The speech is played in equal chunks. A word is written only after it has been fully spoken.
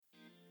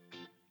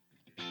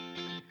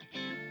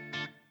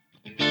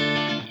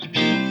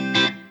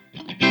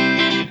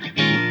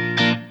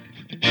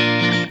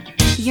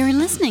You're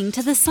listening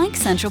to the Psych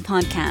Central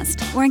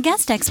podcast, where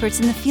guest experts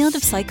in the field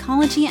of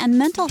psychology and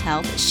mental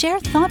health share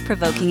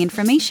thought-provoking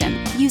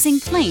information using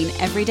plain,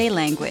 everyday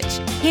language.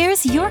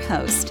 Here's your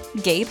host,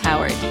 Gabe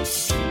Howard.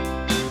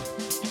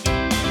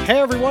 Hey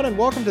everyone, and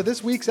welcome to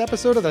this week's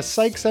episode of the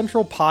Psych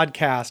Central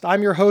podcast.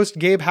 I'm your host,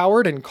 Gabe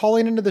Howard, and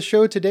calling into the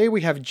show today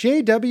we have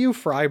J.W.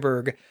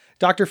 Freiberg.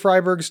 Dr.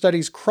 Freiberg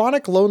studies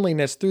chronic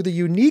loneliness through the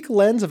unique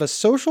lens of a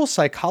social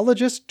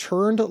psychologist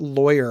turned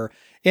lawyer.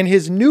 In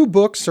his new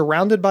book,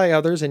 Surrounded by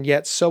Others and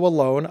Yet So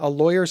Alone, A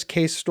Lawyer's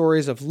Case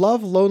Stories of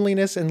Love,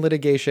 Loneliness, and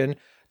Litigation,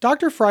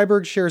 Dr.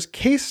 Freiberg shares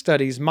case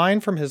studies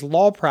mined from his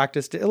law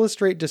practice to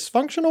illustrate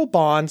dysfunctional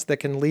bonds that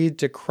can lead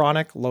to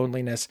chronic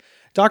loneliness.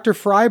 Dr.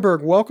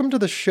 Freiberg, welcome to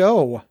the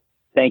show.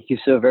 Thank you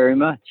so very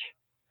much.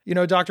 You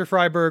know, Dr.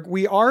 Freiberg,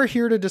 we are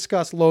here to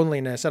discuss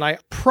loneliness, and I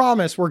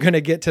promise we're going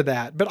to get to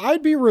that. But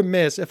I'd be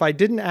remiss if I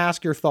didn't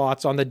ask your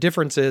thoughts on the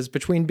differences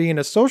between being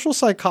a social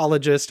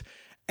psychologist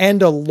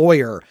and a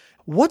lawyer.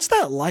 What's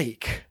that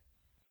like?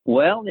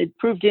 Well, it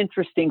proved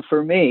interesting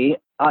for me.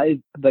 I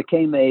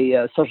became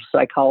a social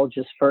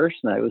psychologist first,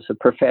 and I was a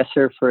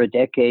professor for a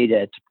decade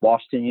at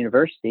Boston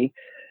University.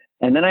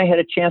 And then I had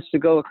a chance to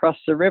go across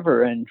the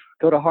river and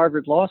go to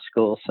Harvard Law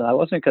School, so I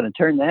wasn't going to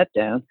turn that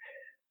down.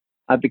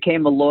 I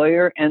became a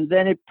lawyer, and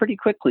then it pretty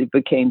quickly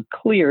became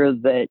clear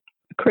that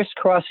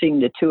crisscrossing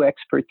the two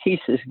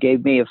expertises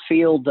gave me a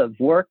field of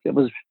work that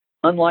was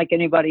unlike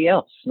anybody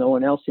else. No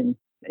one else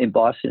in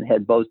Boston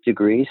had both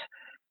degrees.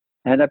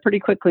 And I pretty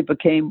quickly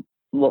became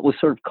what was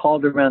sort of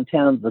called around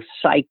town the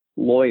psych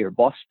lawyer,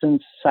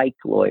 Boston's psych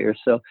lawyer.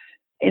 So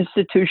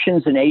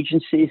institutions and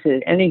agencies that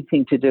had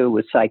anything to do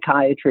with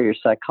psychiatry or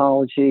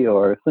psychology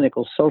or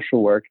clinical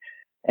social work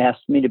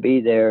asked me to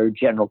be their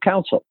general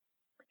counsel.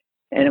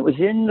 And it was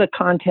in the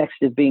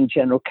context of being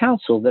general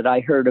counsel that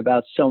I heard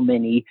about so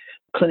many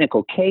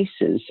clinical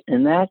cases,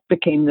 and that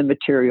became the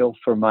material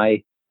for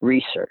my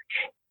research.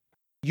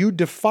 You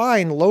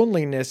define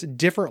loneliness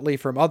differently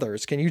from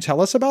others. Can you tell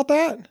us about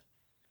that?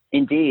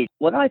 Indeed.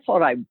 What I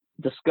thought I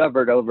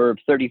discovered over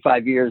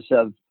 35 years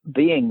of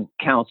being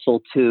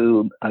counsel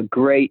to a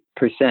great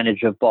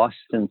percentage of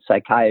Boston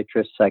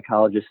psychiatrists,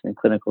 psychologists, and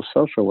clinical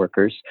social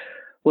workers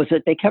was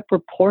that they kept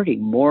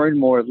reporting more and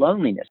more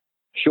loneliness.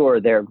 Sure,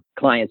 their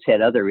clients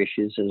had other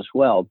issues as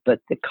well,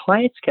 but the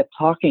clients kept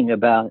talking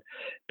about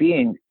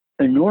being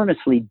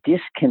enormously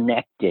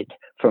disconnected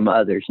from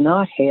others,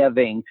 not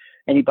having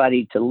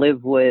anybody to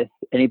live with,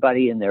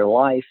 anybody in their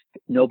life,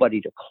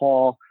 nobody to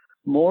call.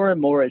 More and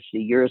more as the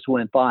years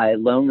went by,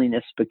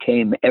 loneliness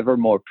became ever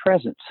more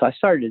present. So I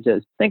started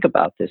to think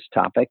about this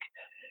topic.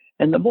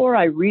 And the more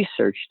I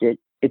researched it,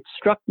 it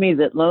struck me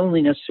that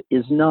loneliness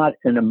is not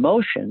an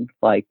emotion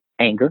like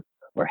anger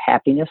or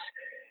happiness.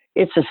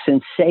 It's a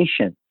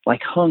sensation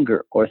like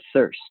hunger or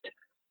thirst.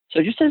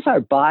 So just as our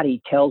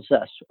body tells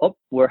us, oh,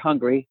 we're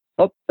hungry,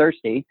 oh,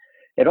 thirsty,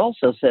 it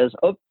also says,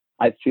 oh,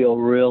 I feel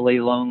really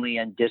lonely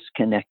and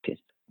disconnected.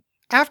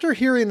 After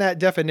hearing that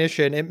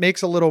definition, it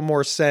makes a little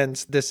more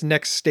sense, this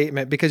next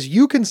statement, because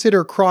you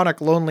consider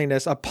chronic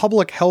loneliness a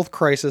public health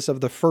crisis of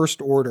the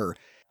first order.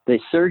 The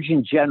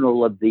Surgeon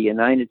General of the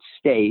United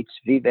States,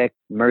 Vivek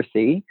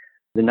Murthy,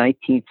 the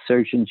 19th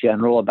Surgeon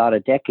General about a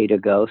decade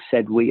ago,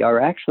 said we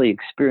are actually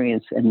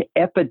experiencing an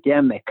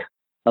epidemic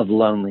of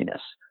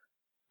loneliness.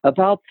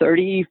 About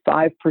 35%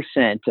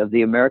 of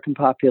the American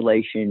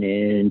population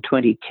in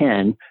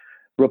 2010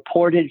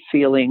 reported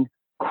feeling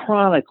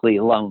chronically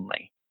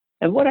lonely.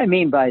 And what I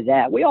mean by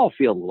that, we all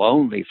feel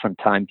lonely from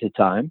time to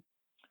time.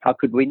 How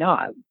could we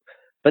not?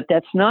 But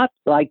that's not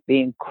like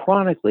being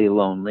chronically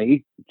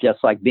lonely, just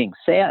like being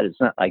sad.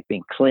 It's not like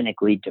being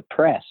clinically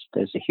depressed.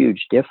 There's a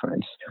huge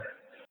difference.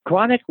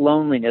 Chronic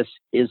loneliness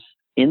is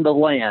in the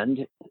land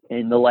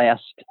in the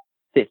last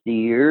 50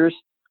 years,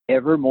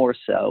 ever more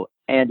so,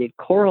 and it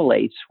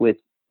correlates with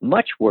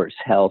much worse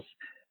health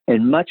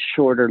and much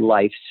shorter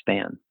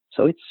lifespan.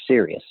 So it's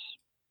serious.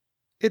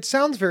 It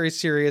sounds very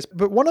serious,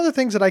 but one of the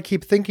things that I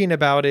keep thinking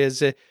about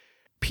is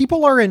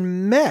people are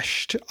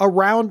enmeshed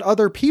around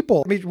other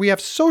people. I mean, we have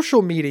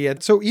social media,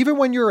 so even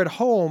when you're at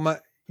home,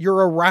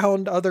 you're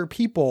around other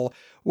people.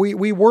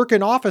 We work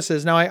in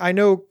offices. Now, I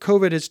know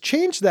COVID has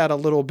changed that a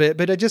little bit,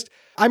 but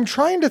I'm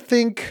trying to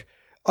think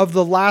of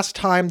the last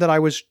time that I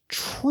was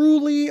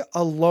truly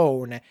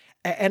alone,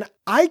 and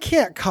I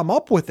can't come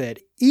up with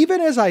it.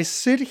 Even as I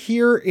sit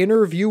here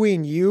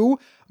interviewing you,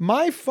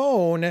 my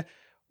phone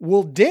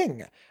will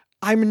ding.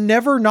 I'm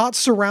never not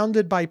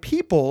surrounded by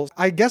people.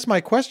 I guess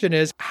my question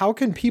is, how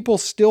can people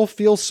still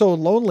feel so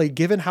lonely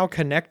given how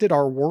connected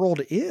our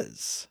world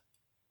is?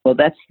 Well,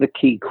 that's the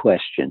key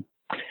question,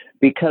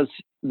 because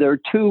there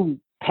are two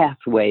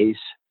pathways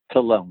to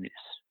loneliness.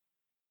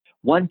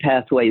 One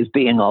pathway is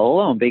being all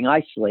alone, being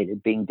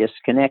isolated, being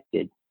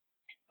disconnected.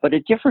 But a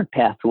different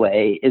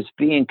pathway is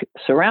being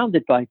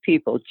surrounded by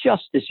people,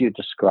 just as you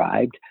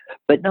described,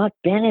 but not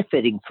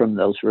benefiting from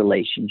those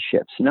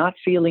relationships, not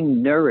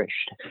feeling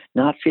nourished,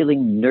 not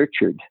feeling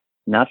nurtured,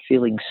 not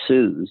feeling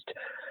soothed.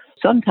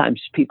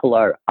 Sometimes people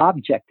are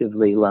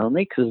objectively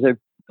lonely because they're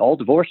all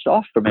divorced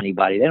off from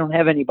anybody. They don't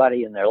have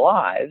anybody in their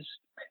lives.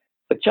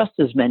 But just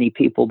as many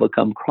people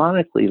become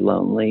chronically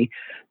lonely,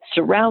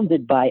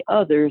 surrounded by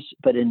others,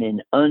 but in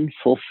an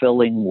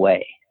unfulfilling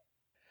way.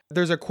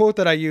 There's a quote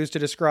that I use to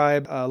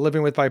describe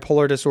living with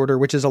bipolar disorder,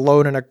 which is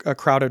alone in a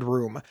crowded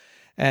room.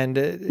 And,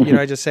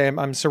 I just say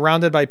I'm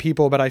surrounded by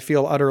people, but I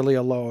feel utterly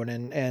alone.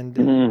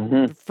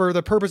 And for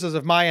the purposes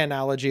of my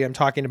analogy, I'm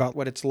talking about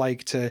what it's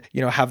like to,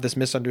 have this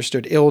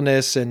misunderstood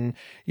illness. And,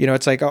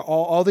 it's like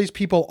all these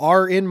people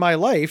are in my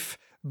life,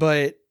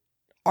 but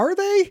are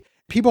they?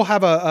 People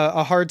have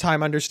a hard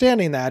time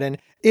understanding that. And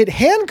it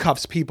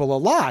handcuffs people a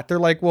lot. They're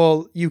like,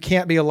 well, you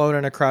can't be alone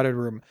in a crowded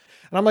room.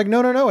 And I'm like,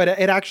 no.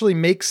 It actually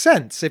makes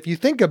sense if you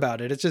think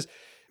about it. It's just,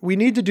 we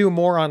need to do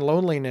more on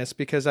loneliness,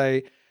 because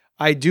I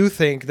do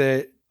think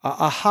that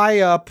a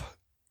high up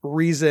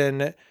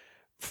reason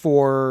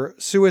for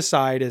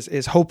suicide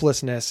is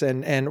hopelessness.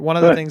 And one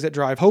of the things that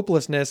drive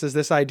hopelessness is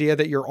this idea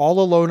that you're all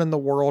alone in the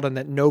world and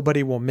that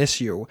nobody will miss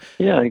you.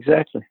 Yeah,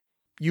 exactly.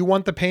 You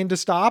want the pain to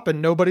stop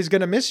and nobody's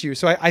going to miss you.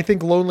 So I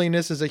think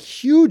loneliness is a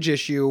huge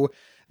issue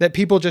that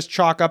people just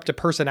chalk up to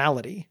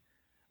personality.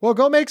 Well,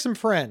 go make some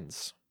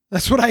friends.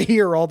 That's what I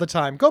hear all the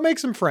time. Go make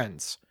some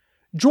friends.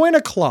 Join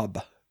a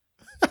club.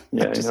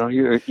 Yeah,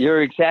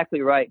 you're exactly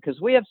right, because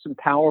we have some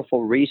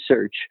powerful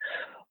research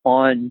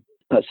on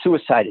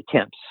suicide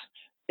attempts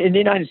in the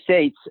United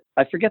States.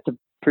 I forget the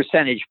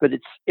percentage, but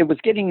it was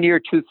getting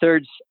near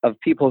 2/3 of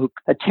people who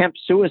attempt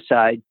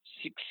suicide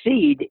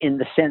succeed, in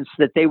the sense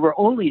that they were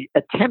only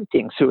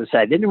attempting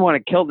suicide. They didn't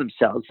want to kill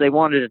themselves. They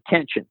wanted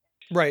attention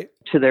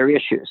to their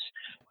issues.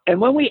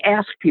 And when we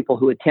ask people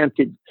who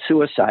attempted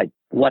suicide,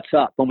 what's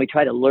up, when we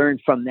try to learn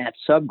from that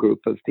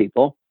subgroup of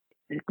people,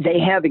 they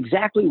have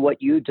exactly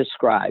what you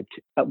described,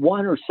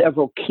 one or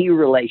several key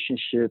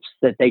relationships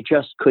that they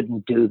just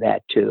couldn't do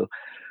that to.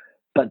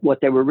 But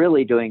what they were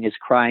really doing is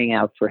crying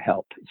out for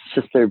help. It's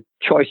just their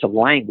choice of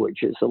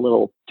language is a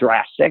little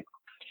drastic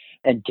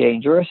and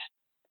dangerous.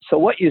 So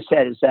what you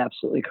said is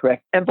absolutely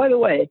correct. And by the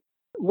way,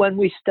 when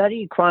we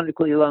study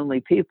chronically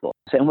lonely people,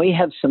 and we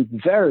have some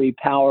very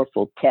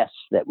powerful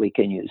tests that we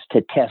can use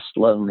to test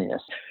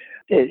loneliness.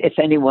 If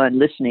anyone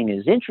listening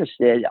is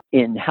interested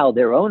in how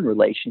their own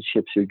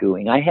relationships are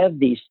doing, I have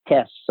these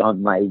tests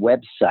on my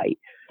website.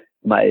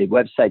 My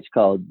website's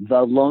called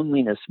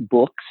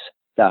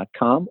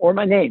thelonelinessbooks.com, or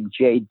my name,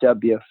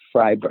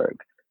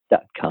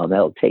 jwfreiberg.com.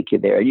 That'll take you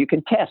there. You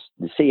can test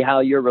to see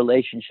how your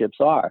relationships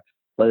are,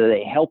 whether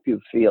they help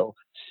you feel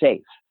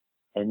safe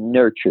and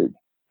nurtured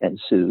and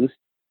soothed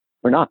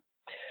or not.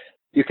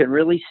 You can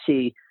really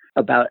see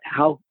about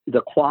how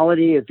the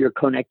quality of your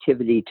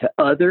connectivity to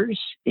others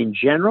in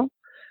general.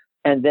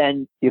 And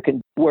then you can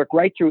work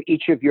right through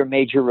each of your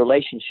major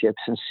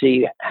relationships and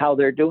see how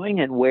they're doing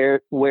and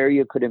where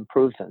you could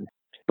improve them.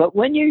 But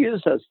when you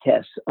use those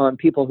tests on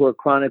people who are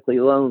chronically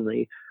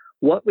lonely,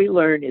 what we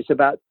learn is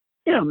about,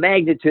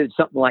 magnitude,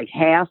 something like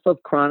half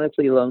of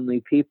chronically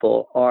lonely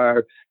people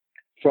are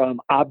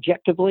from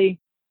objectively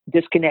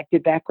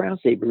disconnected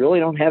backgrounds. They really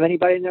don't have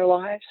anybody in their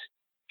lives.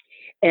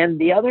 And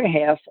the other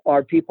half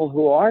are people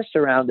who are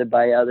surrounded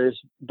by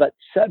others, but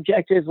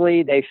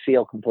subjectively they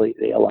feel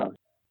completely alone.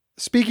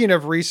 Speaking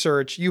of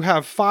research, you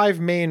have 5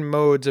 main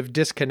modes of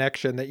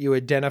disconnection that you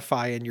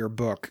identify in your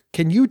book.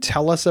 Can you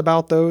tell us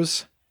about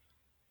those?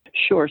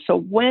 Sure. So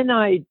when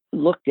I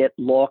looked at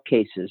law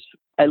cases,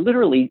 I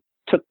literally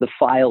took the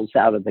files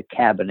out of the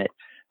cabinet.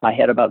 I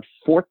had about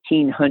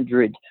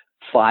 1,400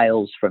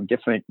 files from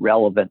different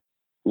relevant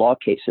law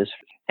cases.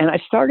 And I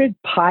started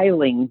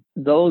piling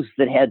those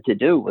that had to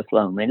do with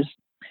loneliness.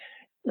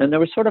 And there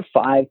were sort of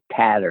 5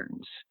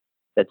 patterns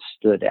that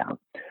stood out.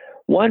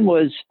 One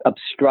was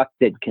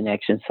obstructed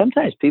connection.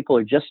 Sometimes people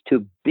are just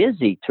too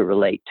busy to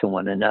relate to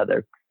one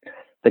another.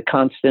 The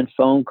constant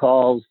phone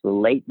calls, the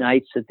late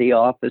nights at the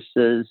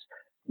offices,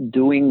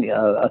 doing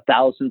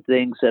 1,000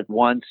 things at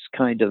once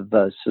kind of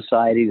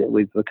society that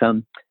we've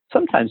become.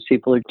 Sometimes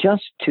people are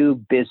just too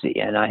busy.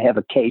 And I have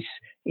a case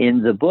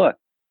in the book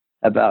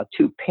about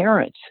 2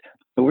 parents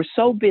who were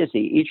so busy,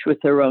 each with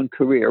their own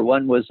career.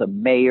 One was a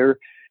mayor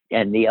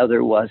and the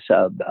other was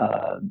a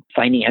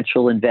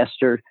financial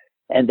investor.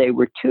 And they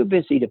were too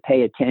busy to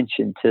pay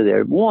attention to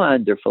their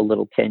wonderful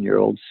little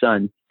 10-year-old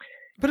son.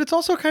 But it's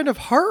also kind of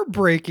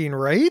heartbreaking,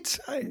 right?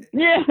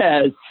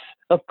 Yes,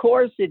 of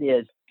course it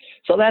is.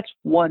 So that's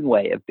one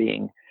way of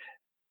being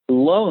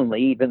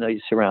lonely, even though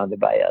you're surrounded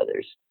by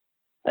others.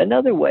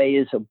 Another way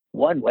is a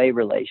one-way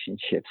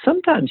relationship.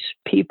 Sometimes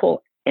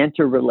people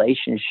enter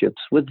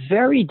relationships with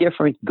very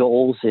different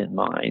goals in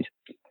mind.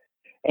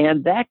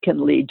 And that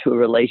can lead to a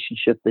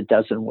relationship that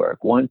doesn't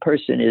work. One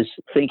person is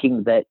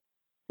thinking that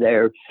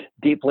they're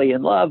deeply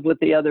in love with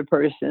the other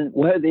person,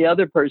 where the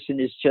other person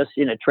is just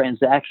in a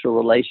transactional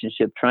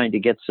relationship trying to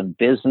get some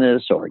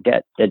business or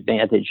get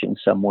advantage in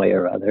some way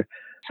or other.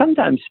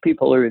 Sometimes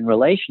people are in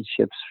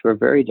relationships for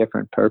very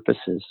different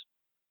purposes.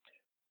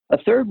 A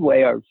third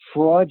way are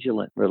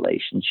fraudulent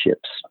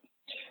relationships.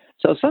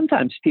 So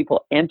sometimes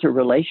people enter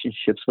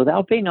relationships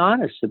without being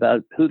honest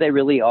about who they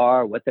really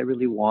are, what they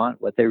really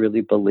want, what they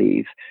really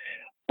believe.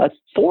 A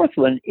fourth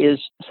one is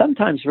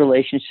sometimes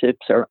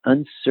relationships are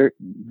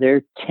uncertain.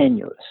 They're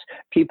tenuous.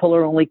 People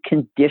are only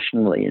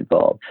conditionally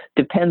involved.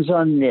 Depends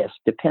on this,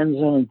 depends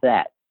on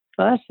that.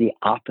 Well, that's the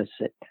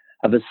opposite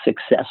of a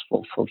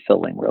successful,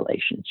 fulfilling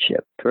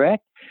relationship,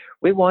 correct?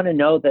 We want to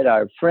know that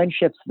our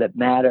friendships that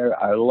matter,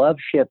 our love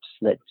ships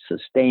that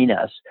sustain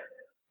us,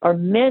 are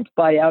meant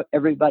by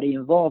everybody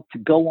involved to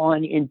go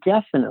on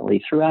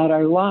indefinitely throughout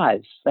our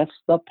lives. That's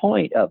the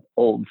point of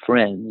old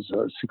friends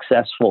or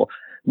successful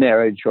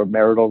marriage or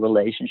marital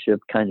relationship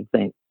kind of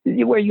thing,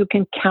 where you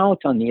can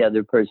count on the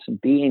other person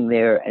being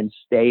there and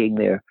staying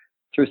there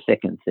through thick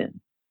and thin.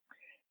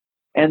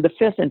 And the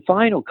fifth and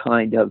final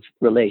kind of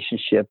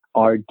relationship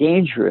are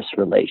dangerous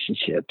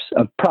relationships,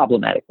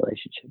 problematic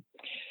relationships.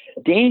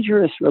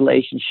 Dangerous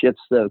relationships,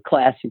 the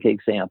classic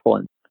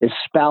example is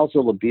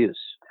spousal abuse.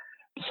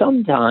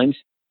 Sometimes,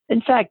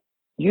 in fact,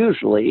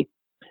 usually,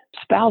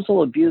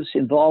 spousal abuse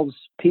involves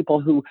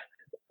people who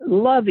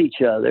love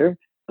each other,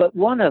 but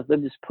one of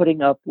them is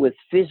putting up with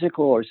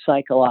physical or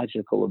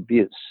psychological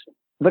abuse.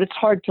 But it's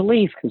hard to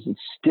leave because it's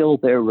still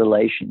their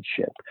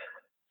relationship.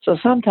 So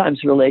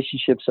sometimes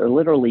relationships are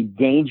literally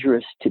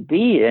dangerous to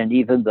be in,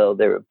 even though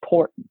they're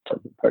important to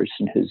the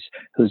person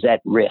who's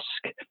at risk.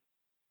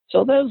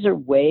 So those are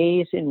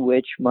ways in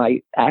which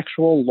my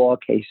actual law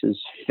cases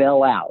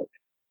fell out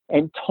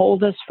and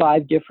told us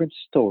 5 different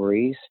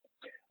stories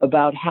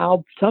about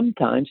how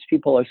sometimes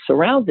people are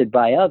surrounded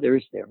by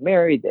others. They're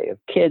married, they have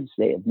kids,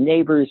 they have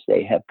neighbors,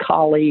 they have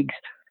colleagues,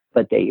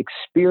 but they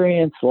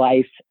experience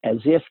life as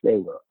if they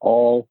were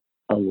all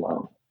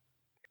alone.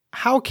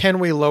 How can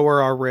we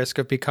lower our risk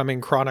of becoming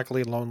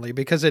chronically lonely?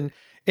 Because in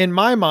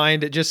my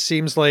mind, it just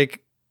seems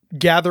like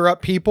gather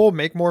up people,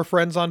 make more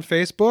friends on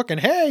Facebook, and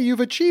hey,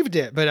 you've achieved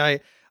it.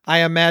 But I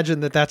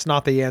imagine that that's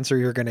not the answer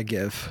you're going to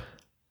give.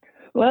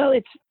 Well,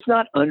 it's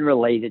not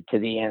unrelated to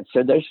the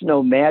answer. There's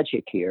no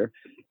magic here.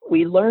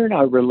 We learn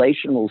our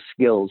relational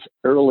skills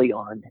early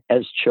on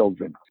as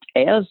children,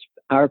 as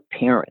our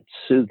parents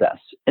soothe us.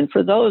 And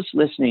for those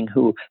listening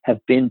who have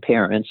been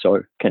parents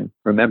or can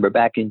remember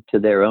back into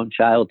their own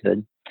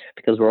childhood,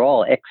 because we're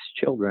all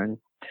ex-children,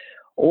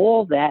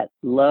 all that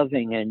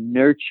loving and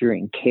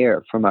nurturing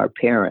care from our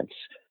parents.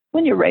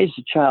 When you raise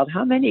a child,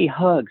 how many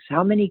hugs,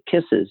 how many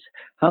kisses,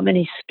 how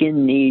many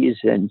skinned knees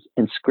and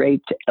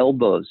scraped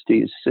elbows do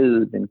you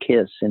soothe and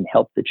kiss and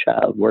help the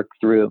child work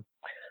through?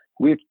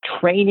 We're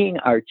training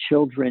our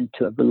children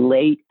to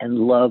relate and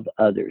love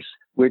others.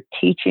 We're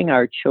teaching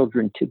our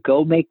children to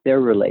go make their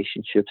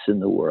relationships in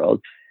the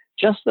world,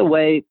 just the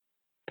way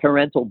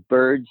parental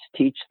birds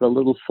teach the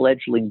little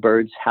fledgling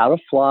birds how to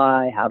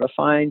fly, how to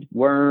find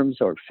worms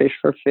or fish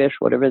for fish,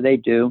 whatever they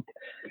do.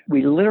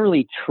 We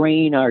literally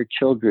train our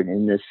children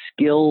in the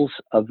skills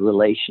of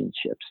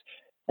relationships.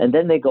 And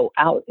then they go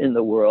out in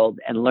the world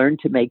and learn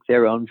to make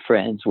their own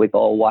friends. We've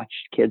all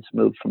watched kids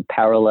move from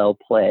parallel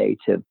play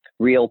to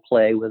real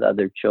play with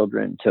other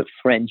children to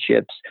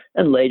friendships.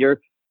 And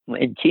later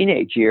in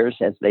teenage years,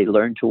 as they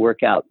learn to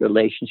work out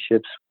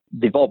relationships,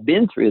 they've all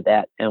been through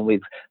that. And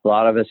a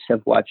lot of us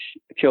have watched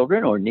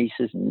children or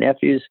nieces and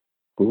nephews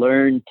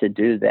learn to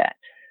do that.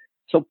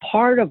 So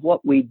part of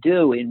what we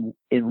do in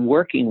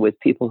working with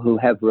people who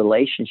have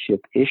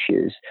relationship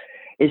issues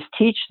is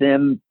teach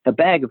them a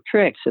bag of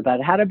tricks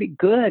about how to be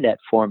good at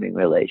forming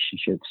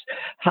relationships,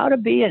 how to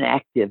be an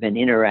active and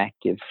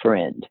interactive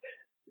friend.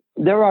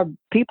 There are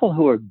people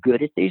who are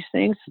good at these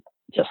things,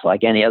 just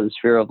like any other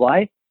sphere of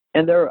life,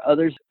 and there are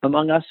others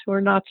among us who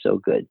are not so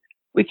good.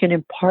 We can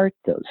impart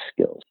those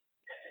skills.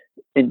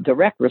 In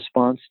direct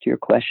response to your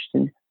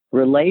question,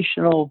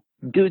 relational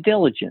due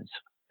diligence.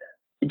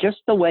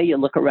 Just the way you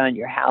look around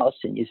your house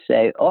and you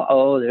say,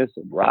 uh-oh, there's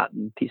a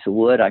rotten piece of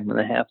wood. I'm going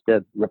to have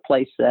to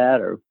replace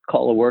that or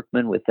call a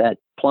workman with that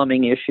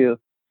plumbing issue.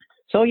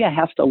 So you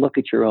have to look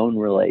at your own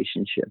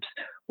relationships.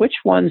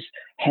 Which ones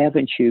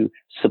haven't you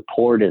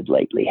supported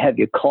lately? Have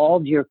you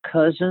called your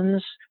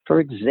cousins, for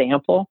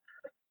example?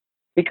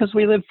 Because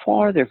we live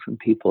farther from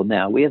people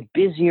now. We have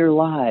busier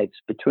lives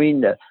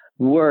between the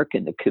work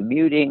and the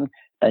commuting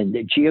and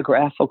the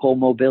geographical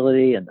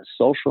mobility and the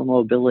social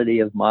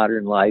mobility of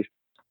modern life.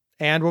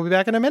 And we'll be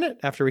back in a minute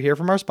after we hear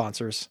from our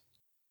sponsors.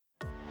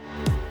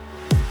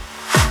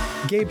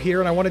 Gabe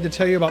here, and I wanted to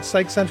tell you about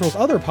Psych Central's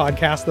other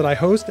podcast that I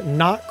host,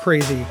 Not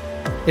Crazy.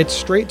 It's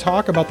straight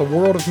talk about the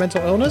world of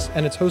mental illness,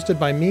 and it's hosted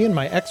by me and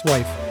my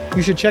ex-wife.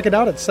 You should check it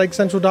out at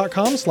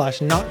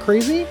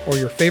psychcentral.com/notcrazy or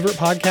your favorite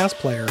podcast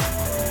player.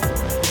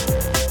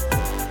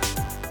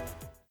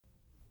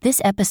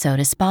 This episode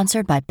is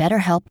sponsored by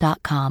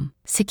BetterHelp.com.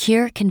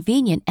 Secure,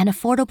 convenient, and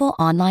affordable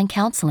online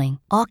counseling.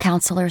 All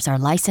counselors are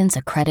licensed,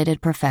 accredited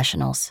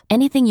professionals.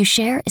 Anything you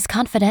share is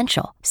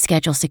confidential.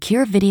 Schedule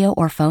secure video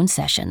or phone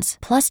sessions,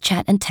 plus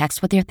chat and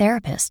text with your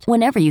therapist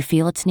whenever you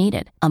feel it's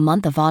needed. A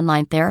month of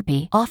online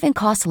therapy often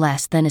costs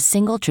less than a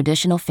single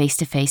traditional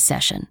face-to-face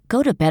session.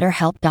 Go to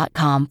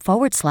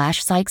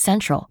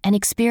BetterHelp.com/PsychCentral and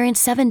experience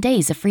 7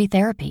 days of free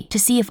therapy to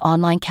see if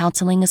online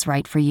counseling is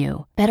right for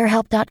you.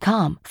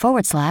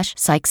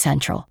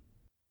 BetterHelp.com/PsychCentral.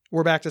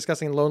 We're back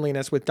discussing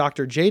loneliness with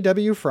Dr.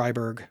 J.W.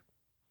 Freiberg.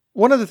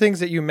 One of the things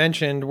that you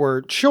mentioned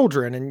were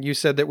children, and you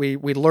said that we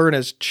learn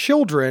as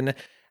children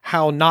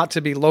how not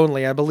to be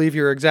lonely. I believe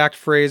your exact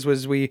phrase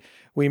was we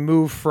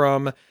move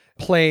from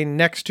playing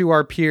next to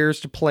our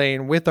peers to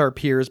playing with our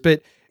peers.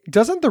 But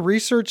doesn't the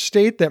research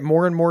state that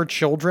more and more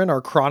children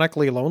are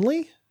chronically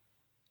lonely?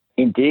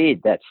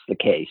 Indeed, that's the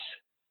case.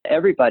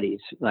 Everybody's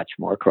much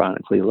more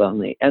chronically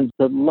lonely. And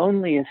the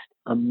loneliest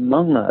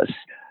among us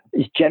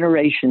is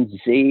Generation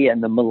Z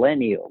and the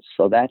millennials.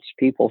 So that's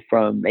people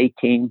from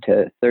 18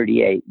 to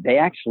 38. They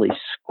actually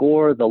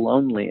score the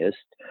loneliest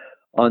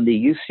on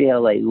the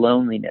UCLA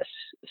loneliness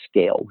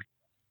scale.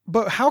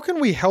 But how can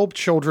we help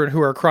children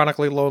who are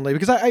chronically lonely?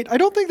 Because I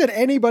don't think that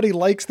anybody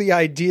likes the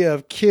idea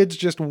of kids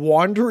just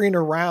wandering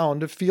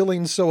around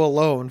feeling so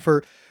alone.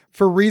 For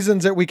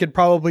reasons that we could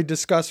probably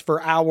discuss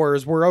for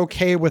hours, we're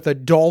okay with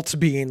adults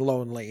being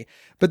lonely.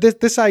 But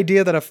this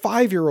idea that a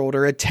 5-year-old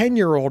or a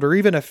 10-year-old or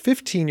even a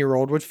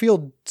 15-year-old would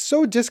feel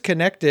so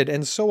disconnected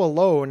and so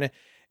alone,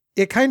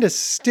 it kind of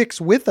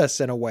sticks with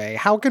us in a way.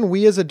 How can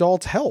we as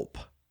adults help?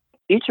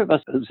 Each of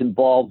us who's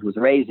involved with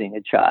raising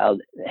a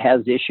child has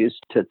issues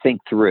to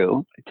think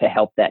through to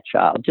help that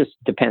child. Just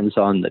depends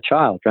on the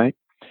child, right?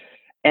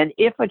 And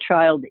if a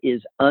child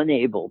is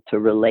unable to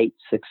relate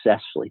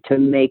successfully, to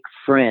make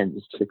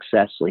friends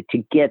successfully,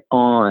 to get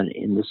on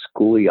in the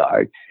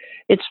schoolyard,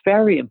 it's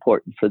very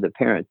important for the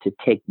parent to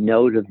take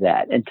note of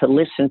that and to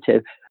listen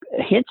to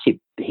hints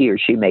he or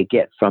she may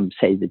get from,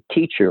 say, the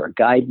teacher or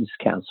guidance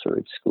counselor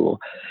at school,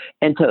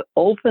 and to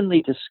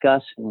openly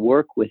discuss and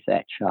work with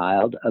that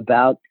child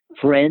about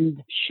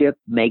friendship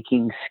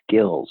making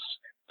skills,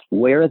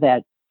 where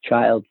that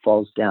child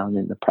falls down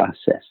in the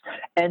process.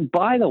 And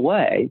by the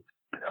way,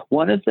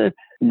 one of the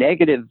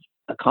negative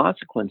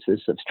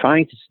consequences of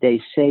trying to stay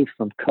safe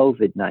from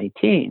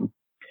COVID-19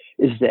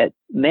 is that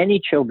many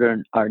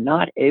children are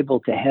not able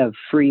to have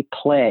free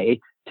play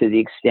to the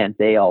extent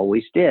they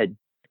always did.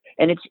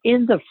 And it's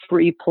in the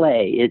free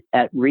play,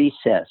 at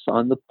recess,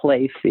 on the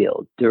play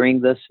field,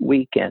 during the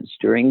weekends,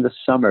 during the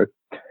summer,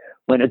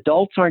 when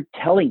adults aren't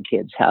telling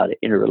kids how to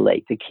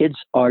interrelate, the kids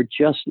are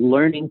just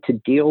learning to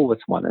deal with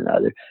one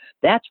another.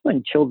 That's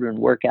when children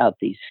work out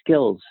these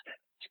skills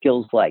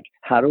like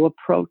how to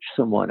approach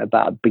someone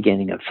about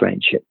beginning a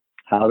friendship,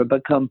 how to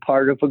become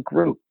part of a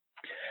group,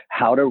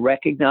 how to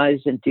recognize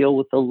and deal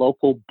with the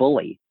local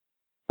bully.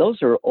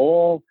 Those are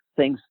all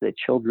things that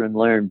children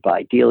learn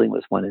by dealing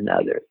with one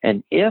another.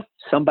 And if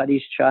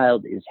somebody's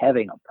child is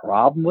having a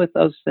problem with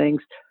those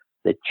things,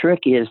 the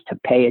trick is to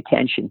pay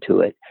attention to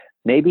it,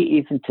 maybe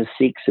even to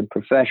seek some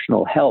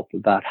professional help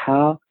about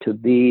how to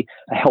be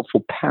a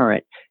helpful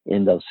parent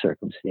in those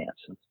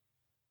circumstances.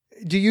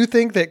 Do you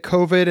think that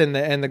COVID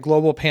and the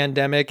global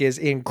pandemic is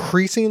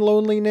increasing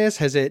loneliness?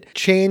 Has it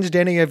changed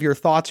any of your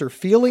thoughts or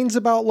feelings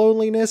about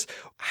loneliness?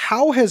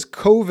 How has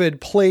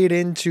COVID played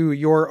into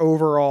your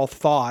overall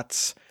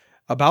thoughts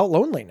about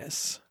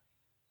loneliness?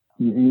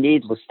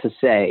 Needless to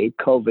say,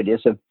 COVID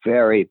is a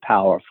very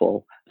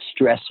powerful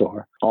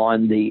stressor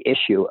on the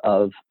issue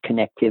of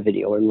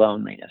connectivity or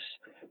loneliness.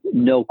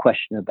 No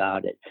question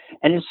about it.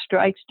 And it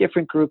strikes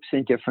different groups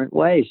in different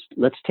ways.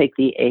 Let's take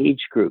the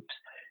age groups.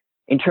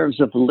 In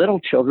terms of little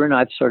children,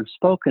 I've sort of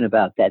spoken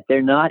about that.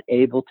 They're not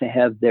able to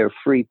have their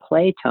free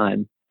play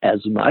time as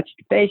much.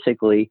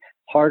 Basically,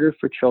 harder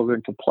for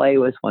children to play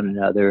with one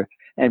another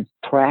and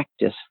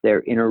practice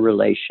their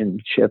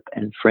interrelationship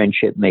and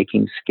friendship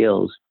making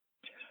skills.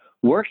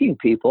 Working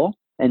people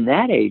in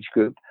that age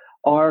group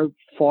are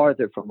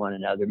farther from one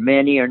another.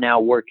 Many are now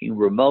working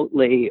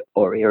remotely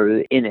or are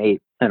in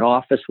an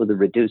office with a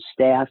reduced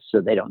staff, so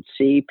they don't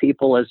see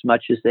people as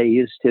much as they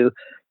used to.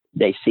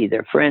 They see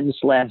their friends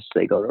less.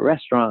 They go to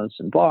restaurants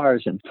and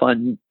bars and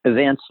fun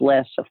events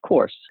less. Of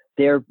course,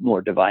 they're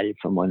more divided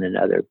from one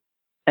another.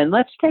 And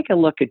let's take a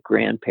look at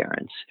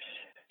grandparents.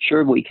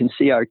 Sure, we can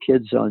see our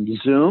kids on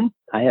Zoom.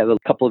 I have a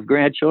couple of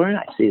grandchildren.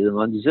 I see them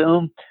on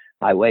Zoom.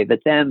 I wave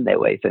at them. They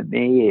wave at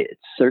me.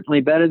 It's certainly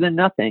better than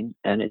nothing,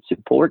 and it's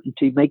important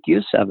to make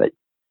use of it.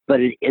 But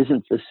it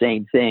isn't the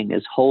same thing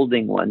as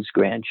holding one's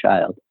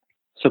grandchild.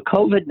 So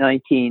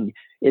COVID-19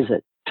 is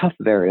a tough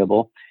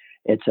variable.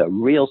 It's a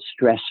real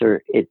stressor.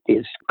 It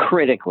is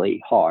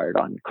critically hard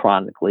on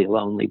chronically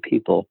lonely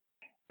people,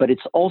 but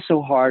it's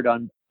also hard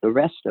on the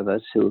rest of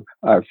us who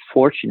are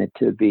fortunate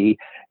to be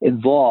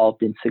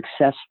involved in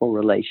successful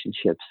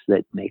relationships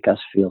that make us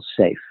feel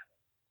safe.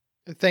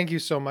 Thank you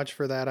so much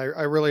for that. I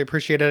really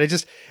appreciate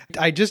it.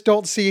 I just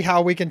don't see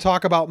how we can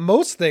talk about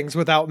most things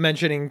without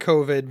mentioning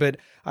COVID, but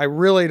I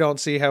really don't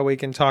see how we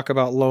can talk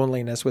about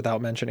loneliness without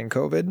mentioning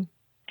COVID.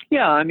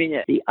 Yeah, I mean,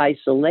 the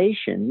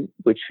isolation,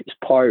 which is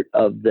part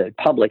of the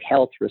public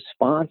health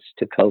response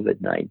to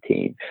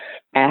COVID-19,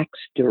 acts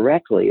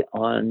directly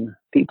on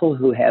people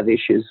who have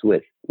issues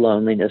with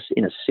loneliness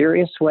in a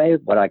serious way,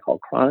 what I call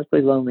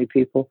chronically lonely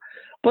people,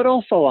 but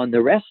also on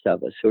the rest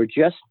of us who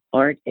just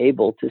aren't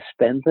able to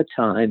spend the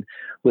time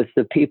with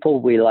the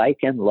people we like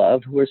and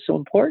love who are so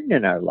important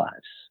in our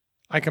lives.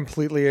 I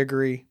completely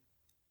agree.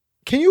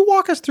 Can you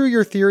walk us through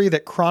your theory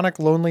that chronic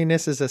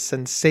loneliness is a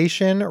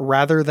sensation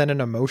rather than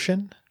an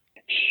emotion?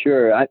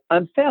 Sure.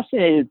 I'm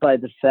fascinated by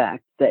the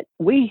fact that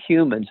we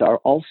humans are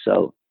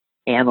also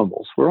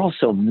animals. We're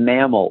also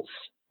mammals,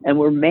 and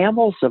we're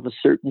mammals of a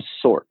certain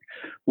sort.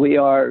 We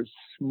are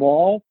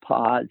small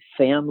pod,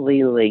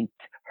 family linked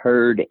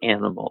herd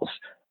animals,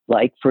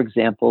 like, for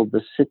example,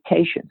 the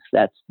cetaceans.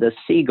 That's the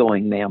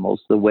seagoing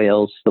mammals, the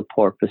whales, the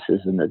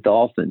porpoises, and the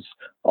dolphins.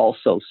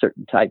 Also,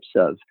 certain types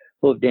of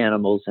hoofed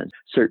animals and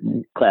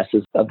certain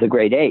classes of the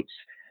great apes.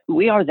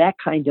 We are that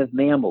kind of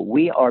mammal.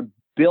 We are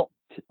built,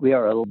 we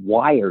are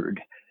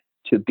wired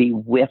to be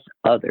with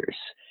others.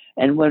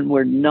 And when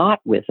we're not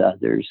with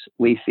others,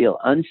 we feel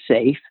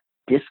unsafe,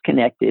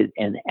 disconnected,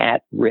 and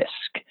at risk.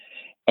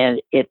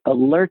 And it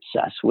alerts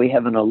us. We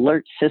have an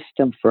alert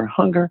system for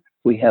hunger.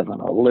 We have an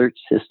alert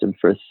system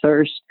for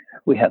thirst.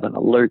 We have an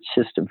alert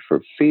system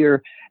for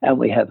fear. And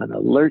we have an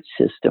alert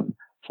system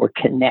for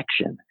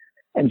connection.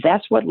 And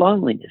that's what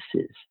loneliness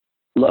is.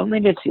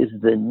 Loneliness is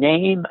the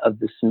name of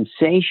the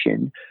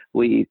sensation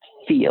we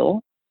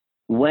feel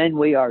when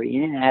we are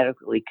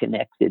inadequately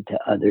connected to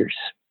others.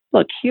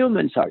 Look,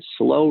 humans are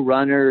slow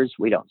runners.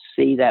 We don't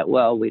see that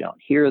well. We don't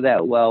hear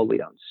that well. We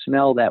don't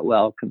smell that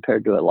well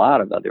compared to a lot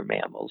of other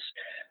mammals.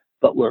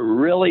 But we're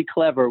really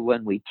clever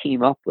when we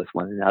team up with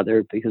one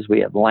another because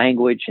we have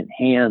language and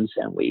hands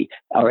and we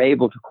are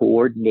able to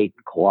coordinate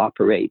and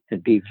cooperate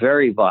and be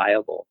very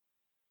viable.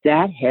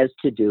 That has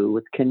to do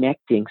with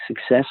connecting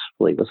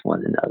successfully with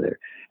one another.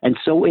 And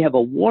so we have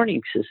a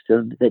warning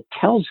system that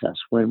tells us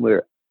when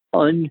we're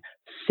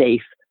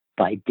unsafe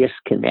by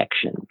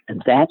disconnection.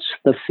 And that's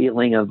the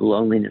feeling of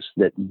loneliness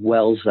that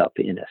wells up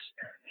in us.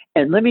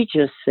 And let me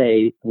just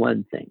say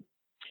one thing.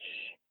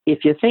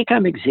 If you think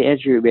I'm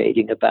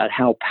exaggerating about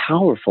how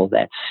powerful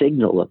that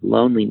signal of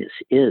loneliness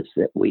is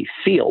that we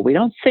feel, we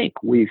don't think,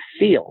 we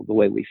feel the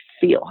way we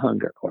feel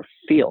hunger or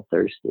feel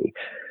thirsty.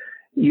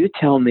 You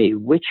tell me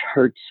which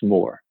hurts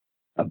more,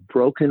 a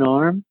broken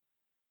arm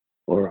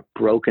or a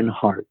broken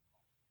heart?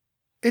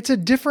 It's a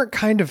different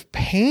kind of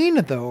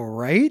pain though,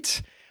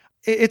 right?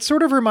 It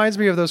sort of reminds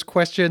me of those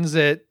questions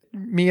that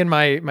me and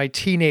my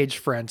teenage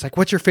friends, like,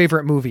 what's your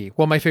favorite movie?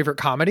 Well, my favorite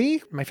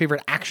comedy, my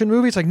favorite action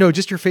movie. It's like, no,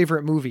 just your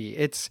favorite movie.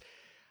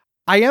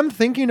 I am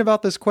thinking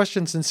about this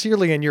question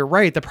sincerely, and you're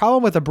right. The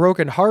problem with a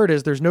broken heart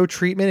is there's no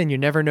treatment and you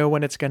never know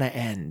when it's going to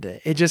end.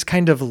 It just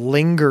kind of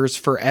lingers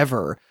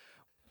forever.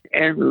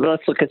 And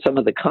let's look at some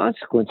of the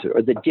consequences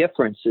or the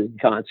difference in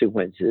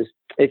consequences.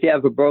 If you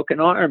have a broken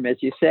arm, as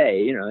you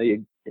say,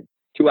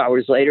 2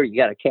 hours later, you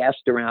got a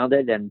cast around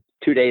it, and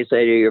 2 days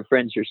later, your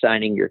friends are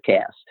signing your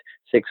cast.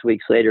 6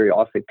 weeks later,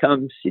 off it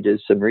comes. You do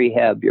some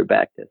rehab. You're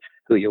back to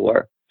who you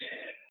were.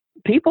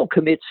 People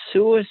commit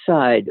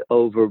suicide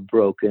over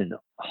broken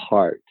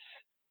hearts.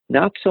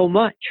 Not so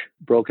much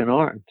broken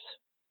arms.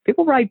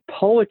 People write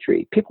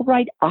poetry. People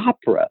write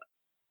opera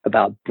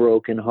about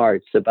broken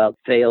hearts, about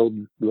failed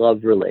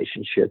love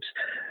relationships.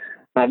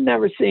 I've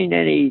never seen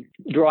any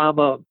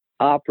drama,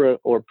 opera,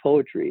 or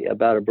poetry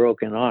about a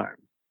broken arm.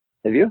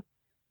 Have you?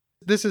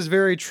 This is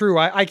very true.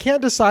 I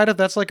can't decide if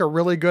that's like a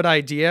really good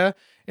idea,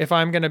 if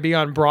I'm going to be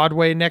on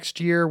Broadway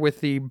next year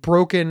with the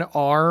broken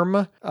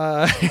arm.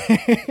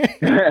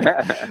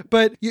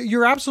 But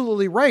you're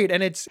absolutely right.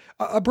 And it's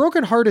a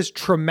broken heart is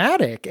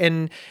traumatic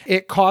and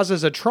it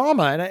causes a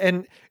trauma.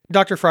 And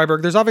Dr.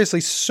 Freiberg, there's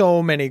obviously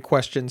so many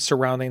questions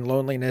surrounding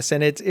loneliness,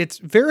 and it's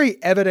very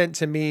evident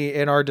to me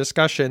in our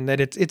discussion that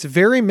it's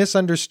very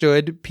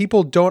misunderstood.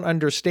 People don't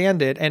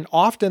understand it, and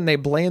often they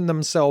blame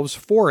themselves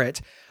for it.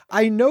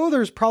 I know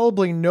there's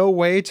probably no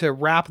way to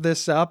wrap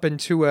this up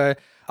into a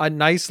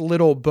nice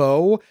little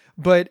bow,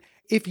 but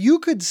if you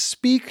could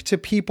speak to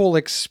people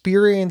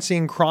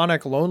experiencing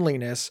chronic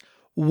loneliness,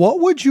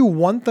 what would you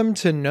want them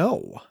to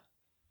know?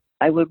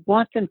 I would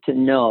want them to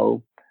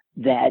know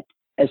that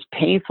as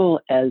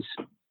painful as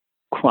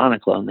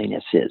chronic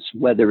loneliness is,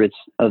 whether it's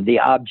of the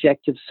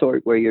objective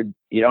sort where you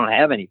don't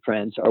have any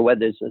friends, or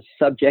whether it's a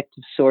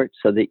subjective sort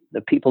so that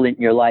the people in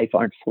your life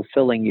aren't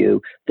fulfilling you,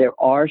 there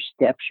are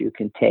steps you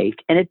can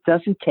take. And it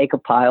doesn't take a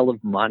pile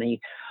of money,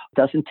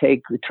 doesn't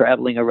take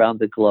traveling around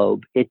the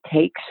globe. It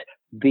takes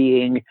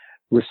being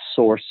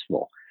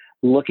resourceful,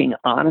 looking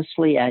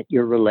honestly at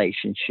your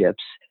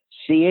relationships,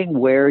 seeing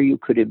where you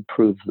could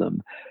improve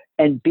them,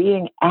 and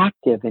being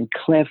active and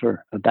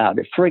clever about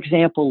it. For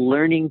example,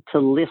 learning to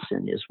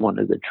listen is one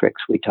of the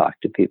tricks we talk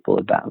to people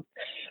about.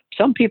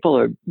 Some people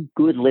are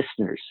good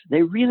listeners.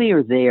 They really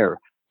are there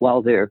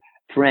while their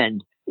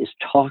friend is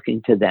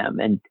talking to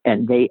them, and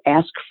they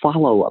ask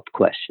follow-up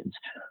questions.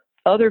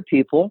 Other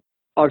people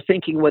are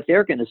thinking what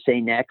they're going to say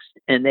next,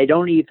 and they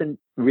don't even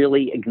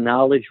really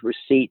acknowledge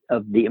receipt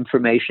of the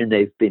information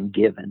they've been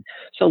given.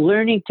 So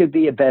learning to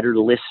be a better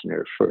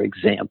listener, for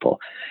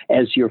example,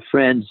 as your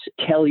friends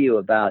tell you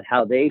about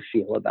how they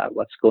feel about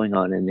what's going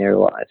on in their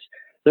lives.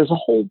 There's a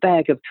whole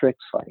bag of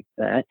tricks like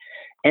that.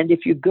 And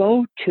if you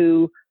go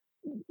to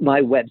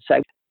my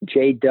website,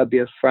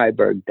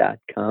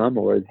 jwfreiberg.com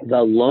or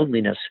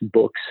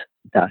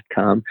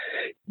thelonelinessbooks.com,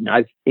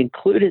 I've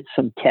included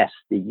some tests,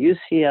 the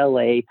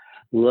UCLA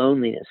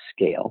loneliness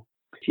scale,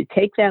 If you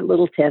take that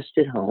little test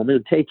at home,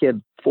 it'll take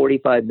you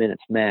 45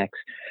 minutes max.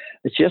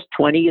 It's just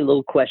 20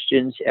 little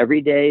questions,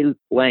 everyday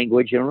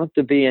language. You don't have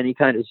to be any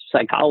kind of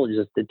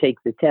psychologist to take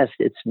the test.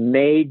 It's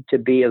made to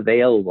be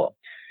available.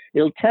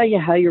 It'll tell you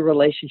how your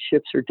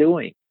relationships are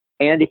doing.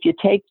 And if you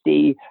take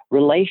the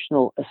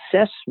relational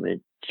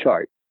assessment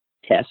chart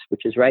test,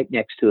 which is right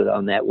next to it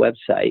on that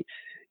website,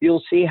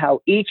 you'll see how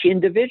each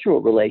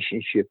individual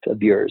relationship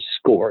of yours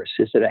scores.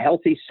 Is it a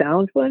healthy,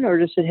 sound one, or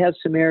does it have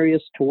some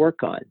areas to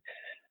work on?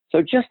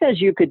 So just as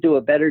you could do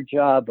a better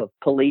job of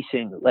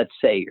policing, let's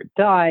say, your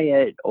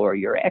diet or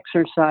your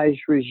exercise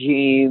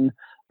regime,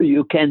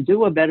 you can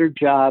do a better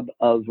job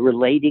of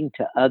relating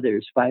to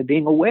others by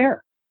being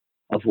aware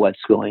of what's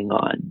going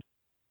on.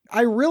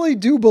 I really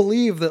do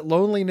believe that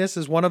loneliness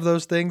is one of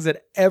those things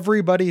that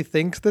everybody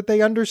thinks that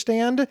they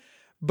understand,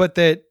 but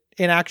that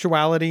in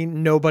actuality,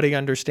 nobody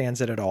understands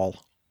it at all.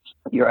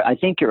 I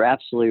think you're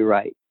absolutely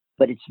right,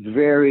 but it's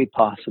very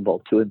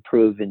possible to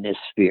improve in this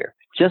sphere.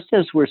 Just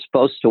as we're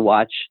supposed to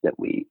watch that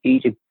we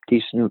eat a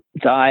decent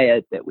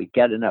diet, that we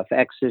get enough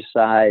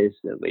exercise,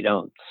 that we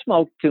don't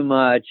smoke too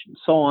much, and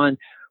so on,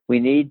 we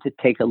need to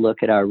take a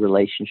look at our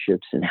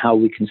relationships and how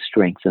we can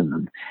strengthen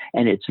them.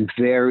 And it's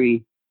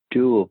very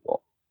doable.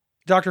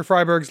 Dr.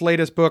 Freiberg's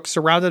latest book,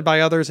 Surrounded by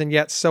Others and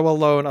Yet So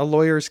Alone, A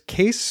Lawyer's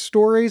Case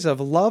Stories of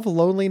Love,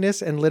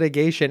 Loneliness, and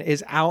Litigation,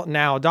 is out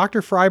now.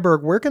 Dr.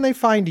 Freiberg, where can they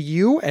find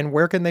you and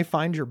where can they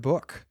find your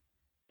book?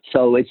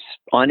 So it's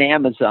on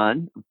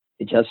Amazon.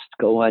 You just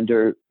go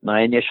under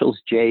my initials,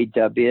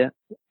 J.W.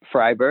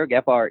 Freiberg,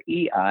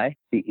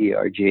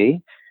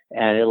 Freiberg,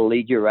 and it'll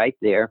lead you right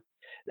there.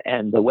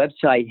 And the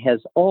website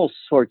has all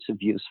sorts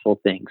of useful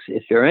things.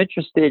 If you're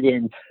interested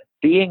in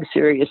being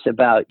serious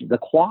about the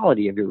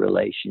quality of your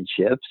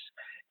relationships,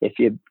 if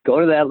you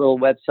go to that little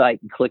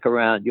website and click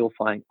around, you'll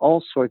find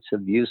all sorts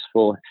of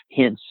useful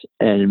hints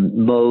and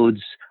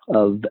modes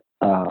of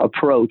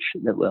approach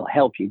that will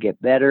help you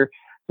get better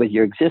with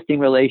your existing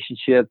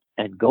relationship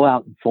and go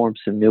out and form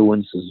some new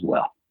ones as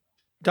well.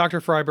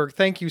 Dr. Freiberg,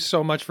 thank you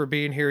so much for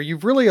being here.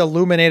 You've really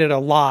illuminated a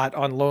lot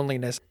on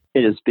loneliness.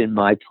 It has been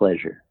my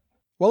pleasure.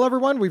 Well,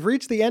 everyone, we've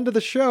reached the end of the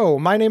show.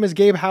 My name is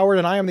Gabe Howard,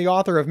 and I am the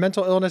author of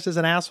Mental Illness is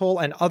an Asshole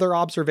and Other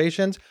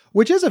Observations,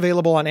 which is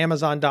available on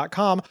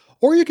Amazon.com,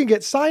 or you can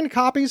get signed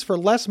copies for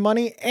less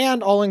money,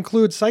 and I'll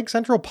include Psych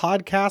Central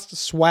podcast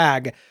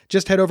swag.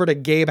 Just head over to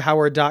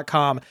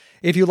GabeHoward.com.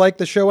 If you like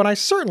the show, and I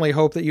certainly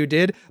hope that you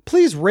did,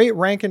 please rate,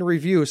 rank, and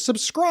review,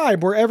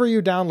 subscribe wherever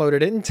you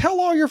downloaded it, and tell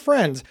all your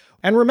friends.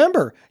 And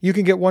remember, you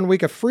can get 1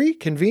 week of free,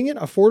 convenient,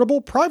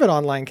 affordable, private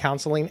online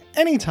counseling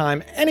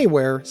anytime,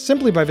 anywhere,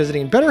 simply by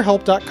visiting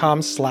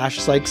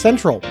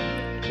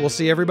BetterHelp.com/PsychCentral. We'll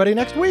see everybody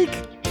next week.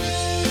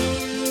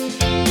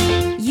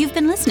 You've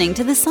been listening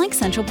to the Psych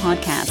Central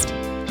podcast.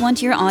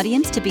 Want your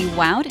audience to be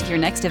wowed at your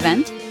next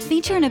event?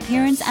 Feature an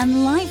appearance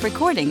and live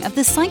recording of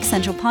the Psych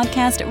Central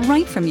podcast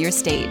right from your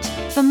stage.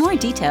 For more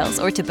details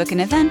or to book an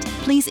event,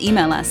 please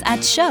email us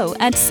at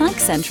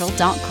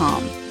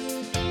show@psychcentral.com.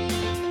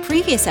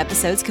 Previous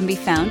episodes can be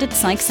found at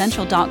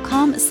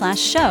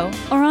psychcentral.com/show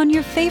or on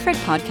your favorite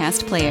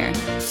podcast player.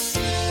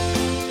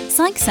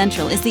 Psych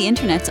Central is the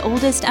internet's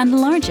oldest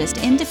and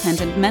largest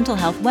independent mental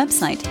health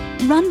website,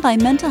 run by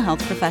mental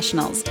health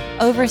professionals.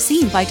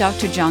 Overseen by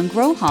Dr. John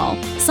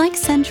Grohol, Psych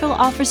Central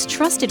offers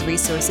trusted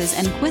resources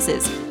and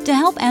quizzes to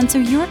help answer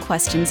your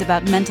questions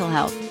about mental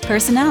health,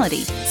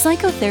 personality,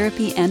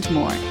 psychotherapy, and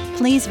more.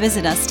 Please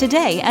visit us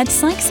today at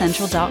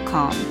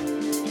psychcentral.com.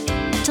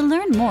 To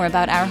learn more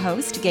about our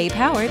host, Gabe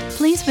Howard,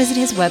 please visit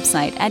his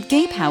website at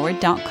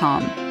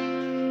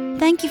gabehoward.com.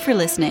 Thank you for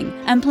listening,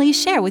 and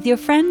please share with your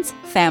friends,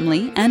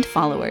 family, and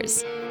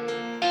followers.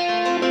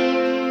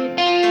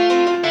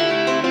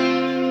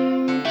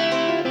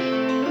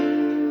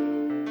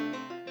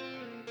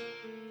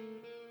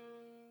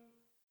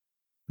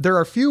 There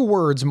are few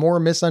words more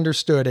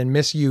misunderstood and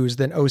misused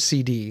than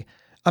OCD.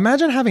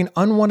 Imagine having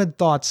unwanted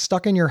thoughts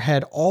stuck in your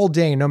head all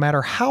day, no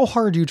matter how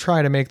hard you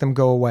try to make them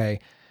go away,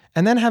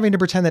 and then having to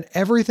pretend that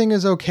everything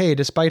is okay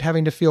despite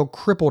having to feel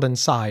crippled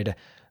inside.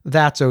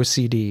 That's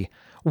OCD.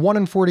 1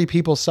 in 40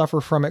 people suffer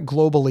from it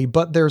globally,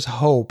 but there's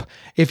hope.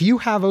 If you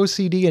have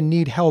OCD and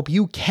need help,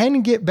 you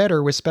can get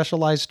better with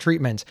specialized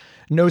treatment.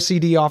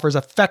 NoCD offers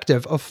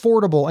effective,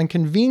 affordable, and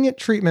convenient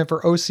treatment for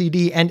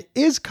OCD and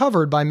is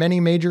covered by many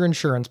major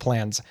insurance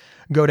plans.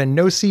 Go to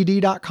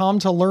nocd.com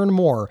to learn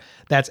more.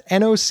 That's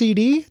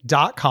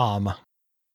nocd.com.